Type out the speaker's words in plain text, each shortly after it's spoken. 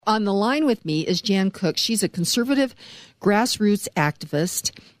On the line with me is Jan Cook. She's a conservative grassroots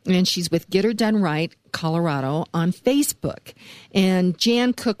activist, and she's with Get Her Done Right, Colorado, on Facebook. And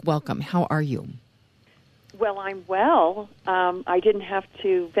Jan Cook, welcome. How are you? Well, I'm well. I didn't have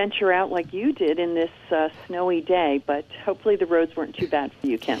to venture out like you did in this snowy day, but hopefully the roads weren't too bad for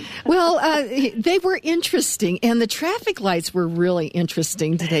you, Kim. Well, they were interesting, and the traffic lights were really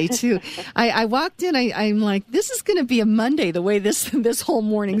interesting today, too. I walked in, I'm like, this is going to be a Monday, the way this whole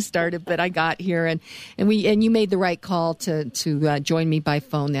morning started, but I got here, and you made the right call to join me by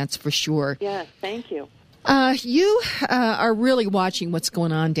phone, that's for sure. Yes, thank you. You are really watching what's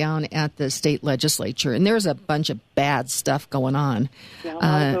going on down at the state legislature, and there's a bunch of bad stuff going on. Yeah, a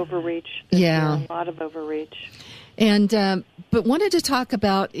lot of overreach. A lot of overreach. And but wanted to talk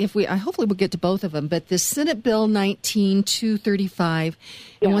about hopefully we'll get to both of them. But this Senate Bill 19-235,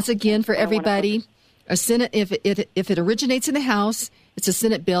 and once again for everybody, a Senate if it originates in the House, it's a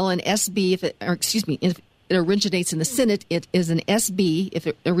Senate bill, and SB if it originates in the Senate, it is an SB. If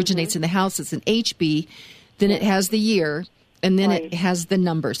it originates in the House, it's an HB. Then it has the year, and then it has the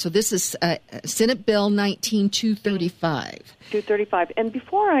number. So this is Senate Bill 19-235. 235. And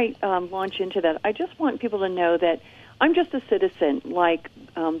before I launch into that, I just want people to know that I'm just a citizen like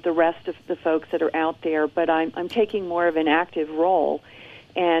the rest of the folks that are out there, but I'm taking more of an active role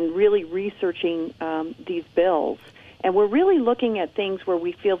and really researching these bills. And we're really looking at things where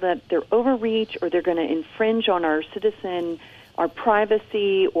we feel that they're overreach or they're going to infringe on our our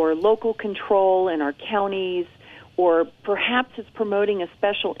privacy or local control in our counties, or perhaps it's promoting a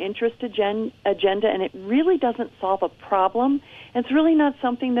special interest agenda, and it really doesn't solve a problem. And it's really not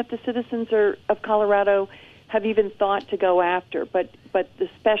something that the citizens of Colorado have even thought to go after, but the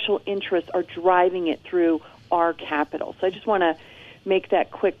special interests are driving it through our capital. So I just want to make that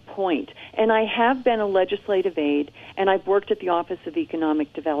quick point. And I have been a legislative aide, and I've worked at the Office of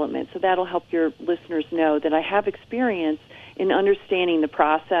Economic Development, so that'll help your listeners know that I have experience in understanding the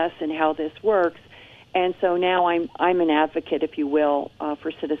process and how this works. And so now I'm an advocate, if you will,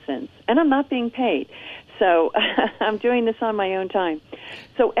 for citizens. And I'm not being paid. So I'm doing this on my own time.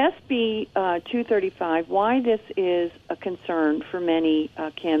 So SB 235, why this is a concern for many,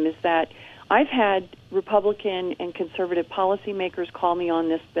 Kim, is that I've had Republican and conservative policymakers call me on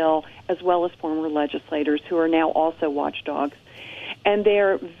this bill, as well as former legislators who are now also watchdogs. And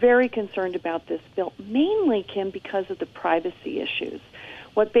they're very concerned about this bill, mainly, Kim, because of the privacy issues.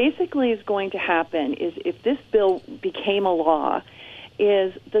 What basically is going to happen is if this bill became a law,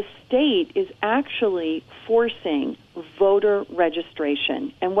 is the state is actually forcing voter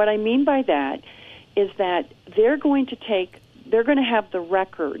registration. And what I mean by that is that they're going to have the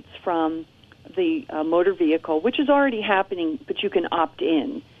records from the motor vehicle, which is already happening, but you can opt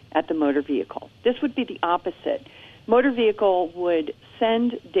in at the motor vehicle. This would be the opposite. Motor vehicle would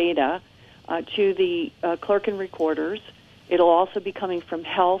send data to the clerk and recorders. It'll also be coming from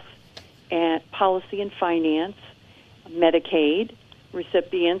health and policy and finance, Medicaid,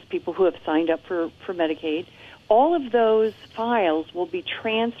 recipients, people who have signed up for Medicaid. All of those files will be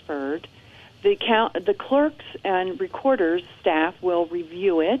transferred. The clerks and recorders staff will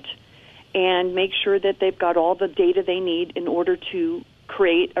review it and make sure that they've got all the data they need in order to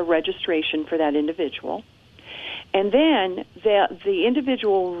create a registration for that individual. And then the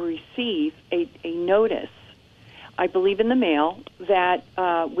individual will receive a notice, I believe in the mail, that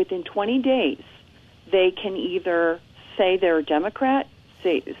within 20 days they can either say they're a Democrat,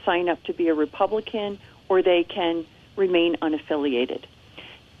 sign up to be a Republican, or they can remain unaffiliated.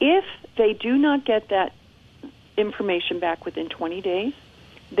 If they do not get that information back within 20 days,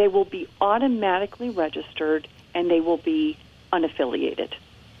 they will be automatically registered and they will be unaffiliated.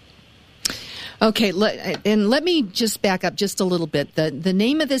 Okay, let me just back up just a little bit. The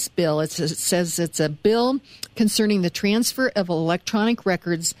name of this bill, it says it's a bill concerning the transfer of electronic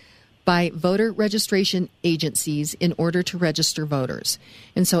records by voter registration agencies in order to register voters.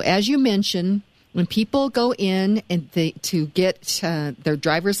 And so, as you mentioned, when people go in and to get their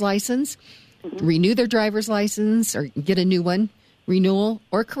driver's license, renew their driver's license or get a new one, renewal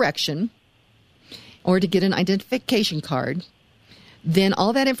or correction, or to get an identification card, then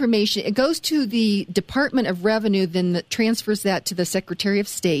all that information, it goes to the Department of Revenue, then that transfers that to the Secretary of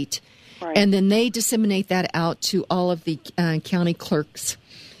State, and then they disseminate that out to all of the county clerks.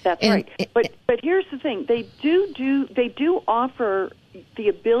 That's right. But here's the thing: they do offer the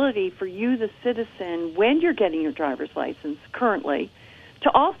ability for you, the citizen, when you're getting your driver's license currently, to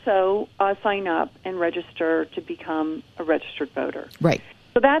also sign up and register to become a registered voter. Right.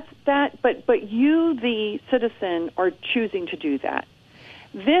 So that's that. But you, the citizen, are choosing to do that.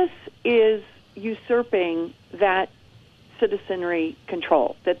 This is usurping that citizenry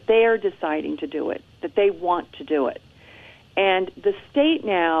control, that they're deciding to do it, that they want to do it. And the state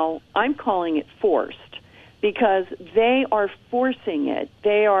now, I'm calling it forced, because they are forcing it,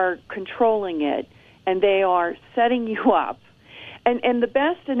 they are controlling it, and they are setting you up. And the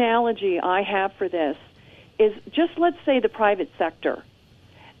best analogy I have for this is, just let's say the private sector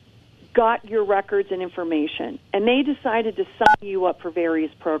got your records and information, and they decided to sign you up for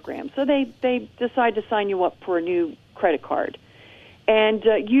various programs. So they decide to sign you up for a new credit card, and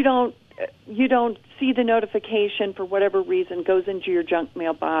you don't see the notification for whatever reason, goes into your junk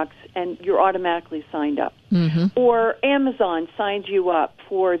mailbox, and you're automatically signed up. Mm-hmm. Or Amazon signs you up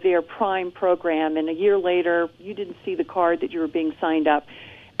for their Prime program, and a year later you didn't see the card that you were being signed up,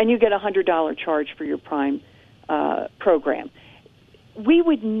 and you get a $100 charge for your Prime program. We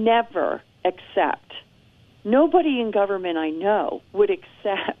would never accept, nobody in government I know would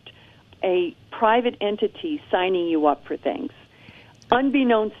accept a private entity signing you up for things,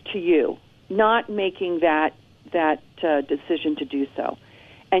 unbeknownst to you, not making that decision to do so.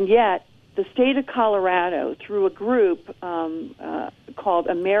 And yet, the state of Colorado, through a group called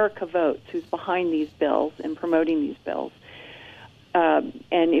America Votes, who's behind these bills and promoting these bills, and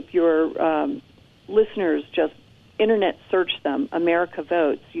if your listeners just internet search them, America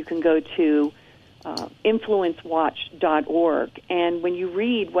Votes, you can go to influencewatch.org, and when you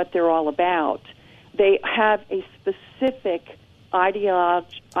read what they're all about, they have a specific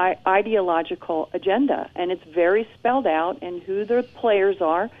ideological agenda, and it's very spelled out, and who the players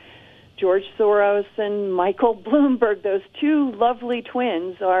are. George Soros and Michael Bloomberg, those two lovely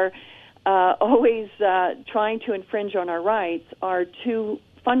twins, are always trying to infringe on our rights, are two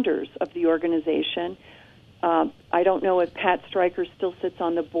funders of the organization. I don't know if Pat Stryker still sits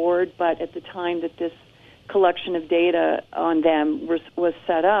on the board, but at the time that this collection of data on them was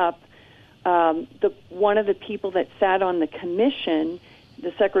set up, one of the people that sat on the commission,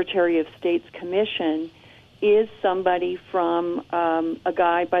 the Secretary of State's commission, is somebody from a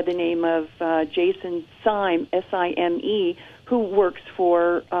guy by the name of Jason Sime, S-I-M-E, who works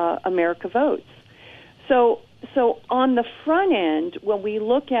for America Votes. So on the front end, when we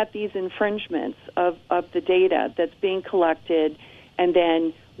look at these infringements of the data that's being collected, and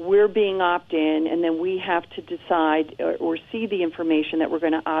then we're being opt-in, and then we have to decide or see the information that we're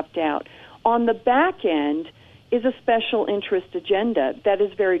going to opt out, on the back end is a special interest agenda that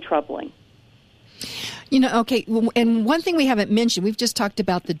is very troubling. Okay, and one thing we haven't mentioned, we've just talked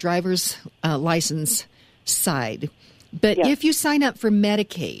about the driver's license side, but yes. If you sign up for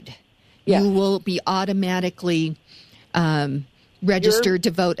Medicaid, yes. You will be automatically registered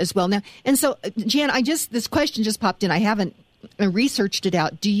to vote as well now. And so, Jan, this question just popped in. I haven't researched it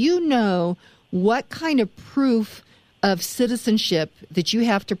out. Do you know what kind of proof of citizenship that you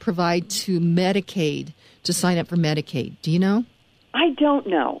have to provide to Medicaid to sign up for Medicaid? Do you know? I don't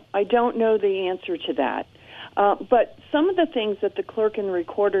know. I don't know the answer to that. But some of the things that the clerk and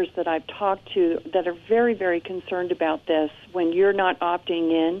recorders that I've talked to that are very, very concerned about this, when you're not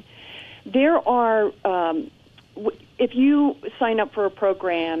opting in, there are, if you sign up for a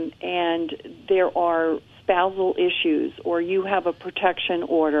program and there are spousal issues or you have a protection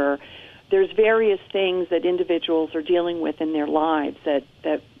order, there's various things that individuals are dealing with in their lives that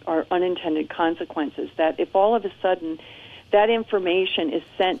are unintended consequences, that if all of a sudden that information is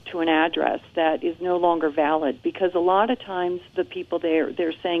sent to an address that is no longer valid, because a lot of times the people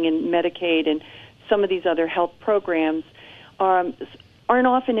they're saying in Medicaid and some of these other health programs aren't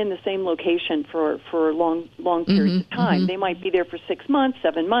often in the same location for long periods of time. Mm-hmm. They might be there for 6 months,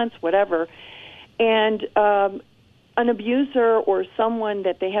 7 months, whatever. And an abuser or someone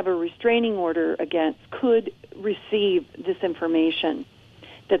that they have a restraining order against could receive this information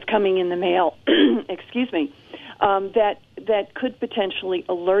that's coming in the mail, excuse me, that could potentially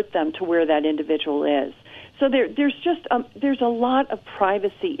alert them to where that individual is. So there's a lot of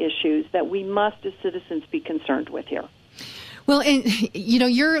privacy issues that we must, as citizens, be concerned with here. Well, and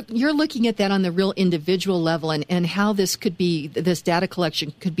you're looking at that on the real individual level, and how this data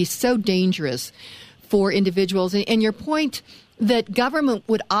collection could be so dangerous for individuals. And your point that government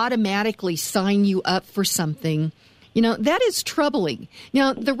would automatically sign you up for something, that is troubling.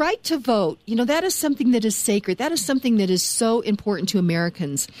 Now, the right to vote, that is something that is sacred. That is something that is so important to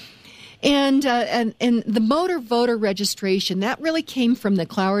Americans. And the motor voter registration, that really came from the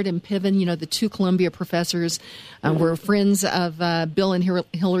Cloward and Piven, the two Columbia professors were friends of Bill and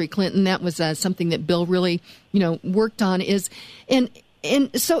Hillary Clinton. That was something that Bill really, worked on. And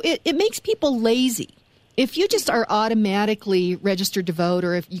so it makes people lazy. If you just are automatically registered to vote,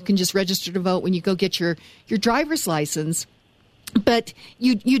 or if you can just register to vote when you go get your driver's license, But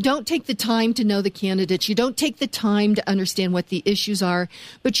you don't take the time to know the candidates. You don't take the time to understand what the issues are.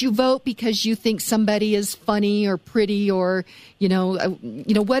 But you vote because you think somebody is funny or pretty, or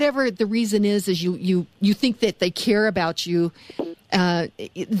whatever the reason is you think that they care about you.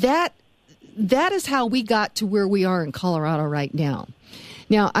 That is how we got to where we are in Colorado right now.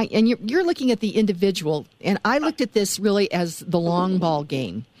 Now, you're looking at the individual, and I looked at this really as the long ball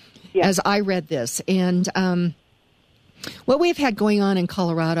game, as I read this, and. What we've had going on in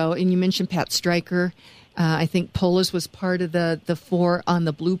Colorado, and you mentioned Pat Stryker, I think Polis was part of the four on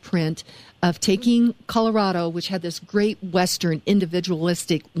the blueprint of taking Colorado, which had this great Western,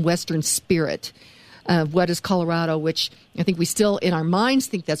 individualistic Western spirit of what is Colorado, which I think we still in our minds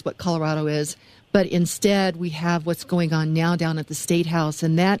think that's what Colorado is, but instead we have what's going on now down at the State House,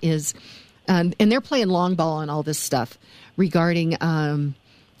 and that is, and they're playing long ball on all this stuff regarding, into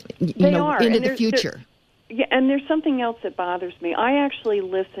the future. Yeah, and there's something else that bothers me. I actually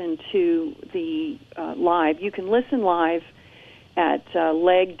listen to the live. You can listen live at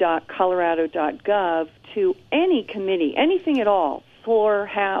leg.colorado.gov to any committee, anything at all, floor,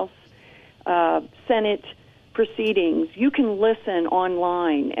 House, Senate proceedings. You can listen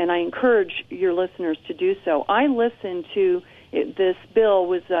online, and I encourage your listeners to do so. I listened to this bill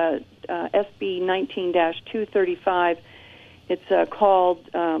was SB19-235. It's called...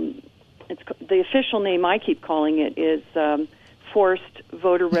 It's the official name I keep calling it is forced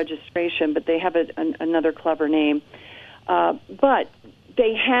voter registration, but they have another clever name. But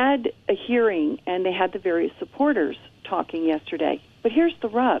they had a hearing, and they had the various supporters talking yesterday. But here's the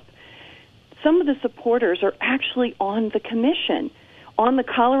rub. Some of the supporters are actually on the commission, on the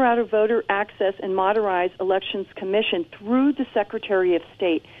Colorado Voter Access and Modernized Elections Commission through the Secretary of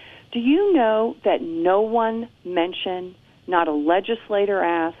State. Do you know that no one mentioned, not a legislator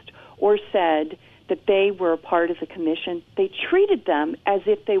asked, or said that they were a part of the commission? They treated them as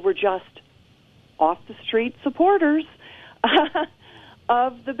if they were just off-the-street supporters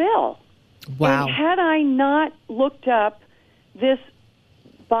of the bill. Wow. And had I not looked up this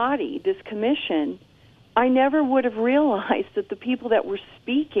body, this commission, I never would have realized that the people that were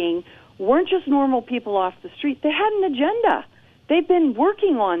speaking weren't just normal people off the street. They had an agenda. They've been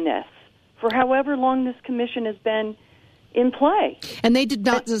working on this for however long this commission has been in play. And they did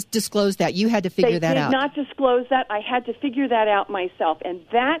not disclose that. You had to figure that out. They did not disclose that. I had to figure that out myself. And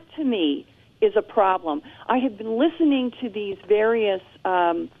that, to me, is a problem. I have been listening to these various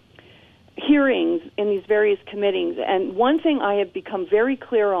hearings in these various committees, and one thing I have become very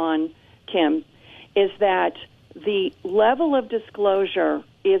clear on, Kim, is that the level of disclosure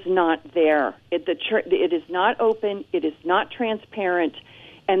is not there. It is not open. It is not transparent.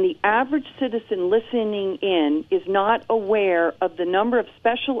 And the average citizen listening in is not aware of the number of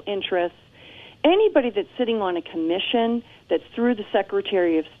special interests. Anybody that's sitting on a commission that's through the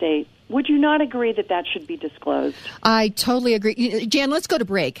Secretary of State, would you not agree that that should be disclosed? I totally agree. Jan, let's go to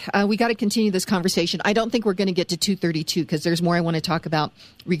break. We got to continue this conversation. I don't think we're going to get to 232 because there's more I want to talk about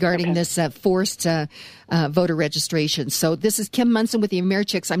regarding this forced voter registration. So this is Kim Munson with the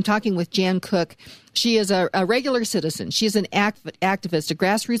Americhicks. I'm talking with Jan Cook. She is a regular citizen. She is an activist, a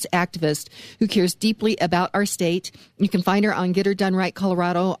grassroots activist who cares deeply about our state. You can find her on Get Her Done Right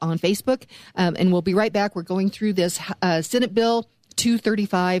Colorado on Facebook. And we'll be right back. We're going through this Senate Bill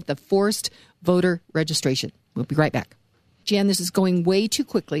 235, the forced voter registration. We'll be right back. Jan, this is going way too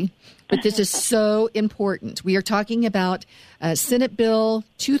quickly, but this is so important. We are talking about Senate Bill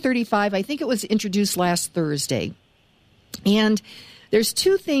 235. I think it was introduced last Thursday. And there's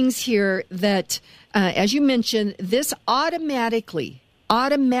two things here that, as you mentioned, this automatically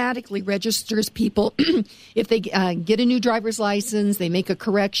registers people if they get a new driver's license, they make a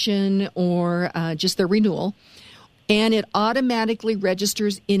correction, or just their renewal. And it automatically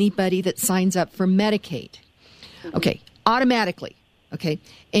registers anybody that signs up for Medicaid. Mm-hmm. Okay, automatically. Okay,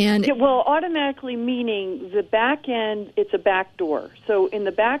 and well, automatically meaning the back end. It's a back door. So in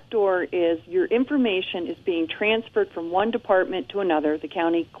the back door is your information is being transferred from one department to another. The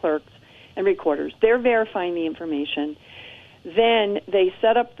county clerks and recorders. They're verifying the information. Then they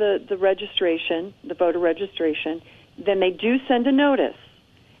set up the registration, the voter registration. Then they do send a notice.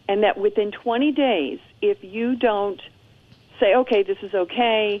 And that within 20 days, if you don't say, okay, this is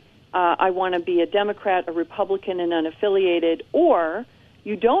okay, I want to be a Democrat, a Republican, and unaffiliated, or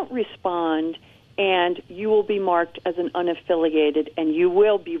you don't respond and you will be marked as an unaffiliated and you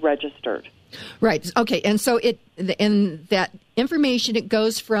will be registered. Right. Okay. And so that information, it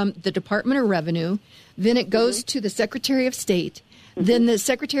goes from the Department of Revenue, then it goes to the Secretary of State, then the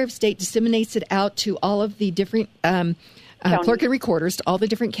Secretary of State disseminates it out to all of the different clerk and recorders to all the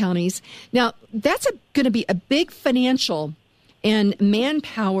different counties. Now, that's going to be a big financial and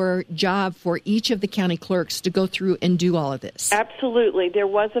manpower job for each of the county clerks to go through and do all of this. Absolutely. There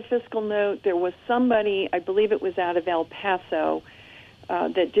was a fiscal note. There was somebody, I believe it was out of El Paso,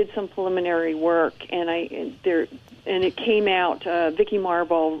 that did some preliminary work, and it came out. Vicki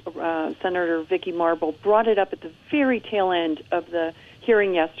Marble, Senator Vicki Marble, brought it up at the very tail end of the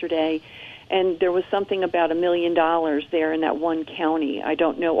hearing yesterday, and there was something about $1 million there in that one county. I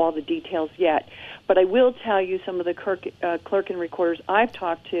don't know all the details yet, but I will tell you some of the clerk and recorders I've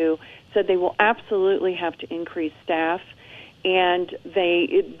talked to said they will absolutely have to increase staff, and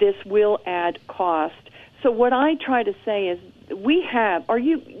this will add cost. So what I try to say is we have,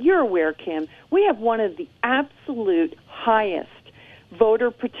 you're aware, Kim, we have one of the absolute highest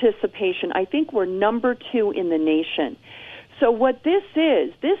voter participation. I think we're number 2 in the nation. So what this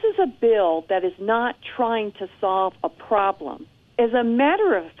is a bill that is not trying to solve a problem. As a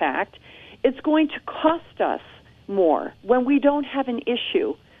matter of fact, it's going to cost us more when we don't have an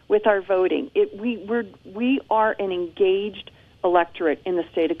issue with our voting. We are an engaged electorate in the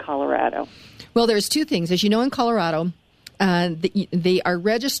state of Colorado. Well, there's two things. As you know, in Colorado, they are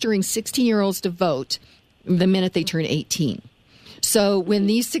registering 16-year-olds to vote the minute they turn 18. So when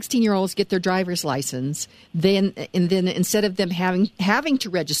these 16-year-olds get their driver's license, then instead of them having to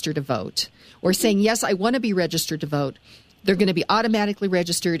register to vote or saying, yes, I want to be registered to vote, they're going to be automatically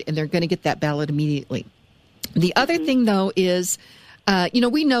registered and they're going to get that ballot immediately. The other thing, though, is,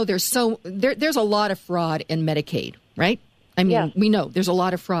 we know there's a lot of fraud in Medicaid, right? I mean, We know there's a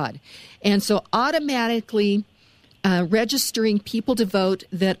lot of fraud. And so automatically registering people to vote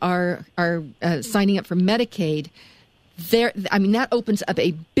that are signing up for Medicaid, that opens up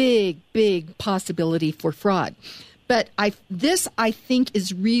a big possibility for fraud. But this I think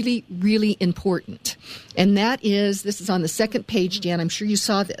is really, really important. And this is on the second page, Jan. I'm sure you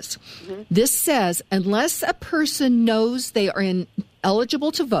saw this. Mm-hmm. This says, unless a person knows they are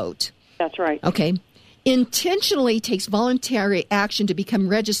eligible to vote. That's right. Okay. Intentionally takes voluntary action to become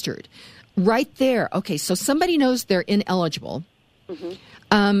registered. Right there. Okay, so somebody knows they're ineligible.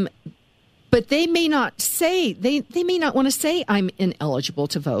 Mm-hmm. But they may not say, they may not want to say I'm ineligible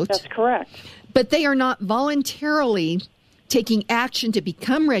to vote. That's correct. But they are not voluntarily taking action to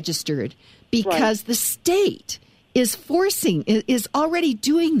become registered because the state is already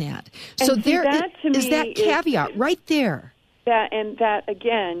doing that. And so see, there is that caveat right there. That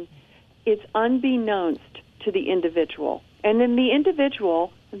again, it's unbeknownst to the individual. And then the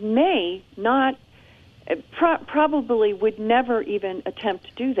individual may not, probably would never even attempt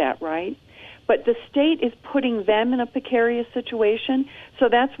to do that, right? But the state is putting them in a precarious situation. So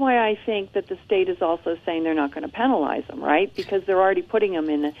that's why I think that the state is also saying they're not going to penalize them, right? Because they're already putting them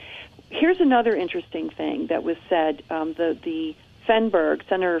in. Here's another interesting thing that was said. The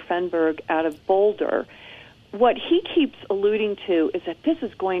Senator Fenberg out of Boulder, what he keeps alluding to is that this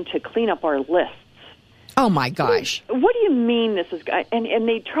is going to clean up our lists. Oh, my gosh. What do you mean this is... And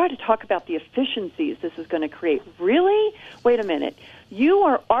they try to talk about the efficiencies this is going to create. Really? Wait a minute. You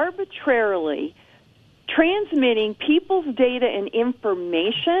are arbitrarily transmitting people's data and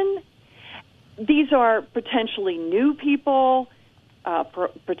information. These are potentially new people,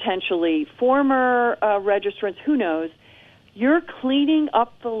 potentially former registrants, who knows. You're cleaning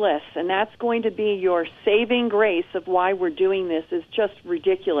up the list, and that's going to be your saving grace of why we're doing this. Is just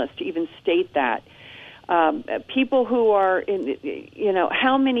ridiculous to even state that. People who are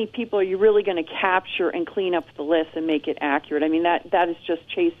how many people are you really going to capture and clean up the list and make it accurate? I mean, that is just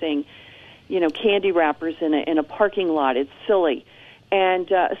chasing, candy wrappers in a parking lot. It's silly.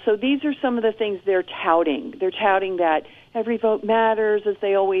 And so these are some of the things they're touting. They're touting that every vote matters, as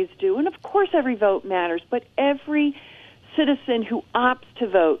they always do. And of course every vote matters, but every citizen who opts to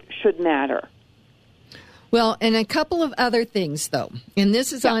vote should matter. Well, and a couple of other things, though. And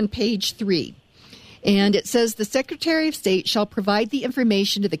this is on page 3. And it says, the Secretary of State shall provide the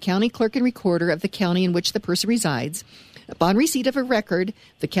information to the county clerk and recorder of the county in which the person resides. Upon receipt of a record,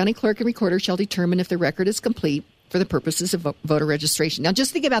 the county clerk and recorder shall determine if the record is complete for the purposes of voter registration. Now,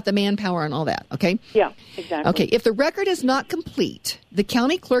 just think about the manpower and all that, okay? Yeah, exactly. Okay, if the record is not complete, the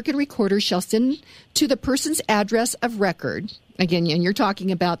county clerk and recorder shall send to the person's address of record. Again, and you're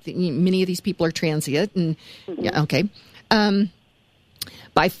talking about many of these people are transient. And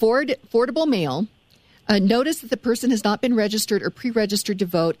by forwardable mail, notice that the person has not been registered or pre-registered to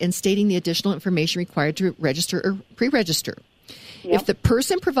vote and stating the additional information required to register or pre-register. Yep. If the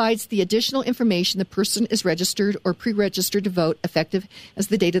person provides the additional information, the person is registered or pre-registered to vote effective as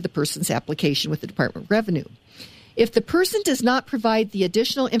the date of the person's application with the Department of Revenue. If the person does not provide the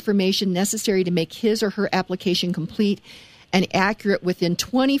additional information necessary to make his or her application complete and accurate within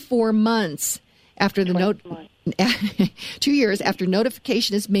 24 months after the 2 years after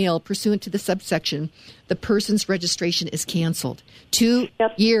notification is mailed pursuant to the subsection, the person's registration is canceled. 2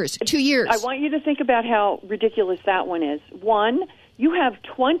 years. 2 years. I want you to think about how ridiculous that one is. One, you have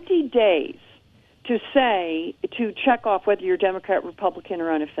 20 days to check off whether you're Democrat, Republican, or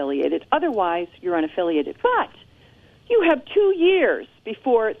unaffiliated. Otherwise, you're unaffiliated. But you have 2 years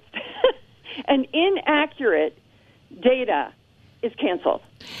before an inaccurate data is canceled.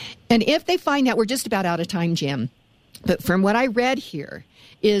 And if they find out, we're just about out of time, Jan, but from what I read here,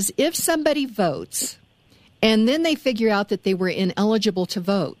 is if somebody votes and then they figure out that they were ineligible to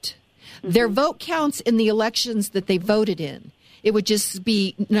vote, their vote counts in the elections that they voted in. It would just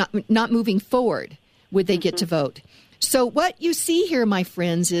be not moving forward would they get to vote. So what you see here, my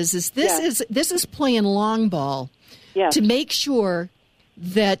friends, is this is playing long ball to make sure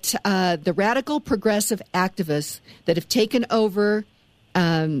that the radical progressive activists that have taken over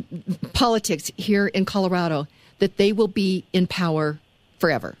politics here in Colorado, that they will be in power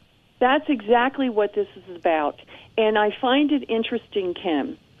forever. That's exactly what this is about. And I find it interesting,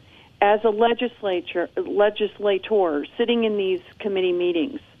 Kim, as a legislator sitting in these committee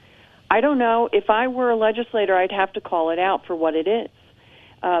meetings. I don't know, if I were a legislator, I'd have to call it out for what it is.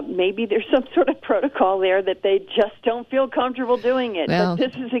 Maybe there's some sort of protocol there that they just don't feel comfortable doing it. Well,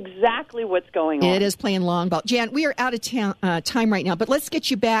 but this is exactly what's going on. It is playing long ball. Jan, we are out of time right now, but let's get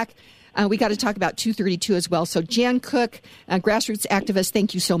you back. We got to talk about 232 as well. So Jan Cook, grassroots activist,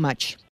 thank you so much.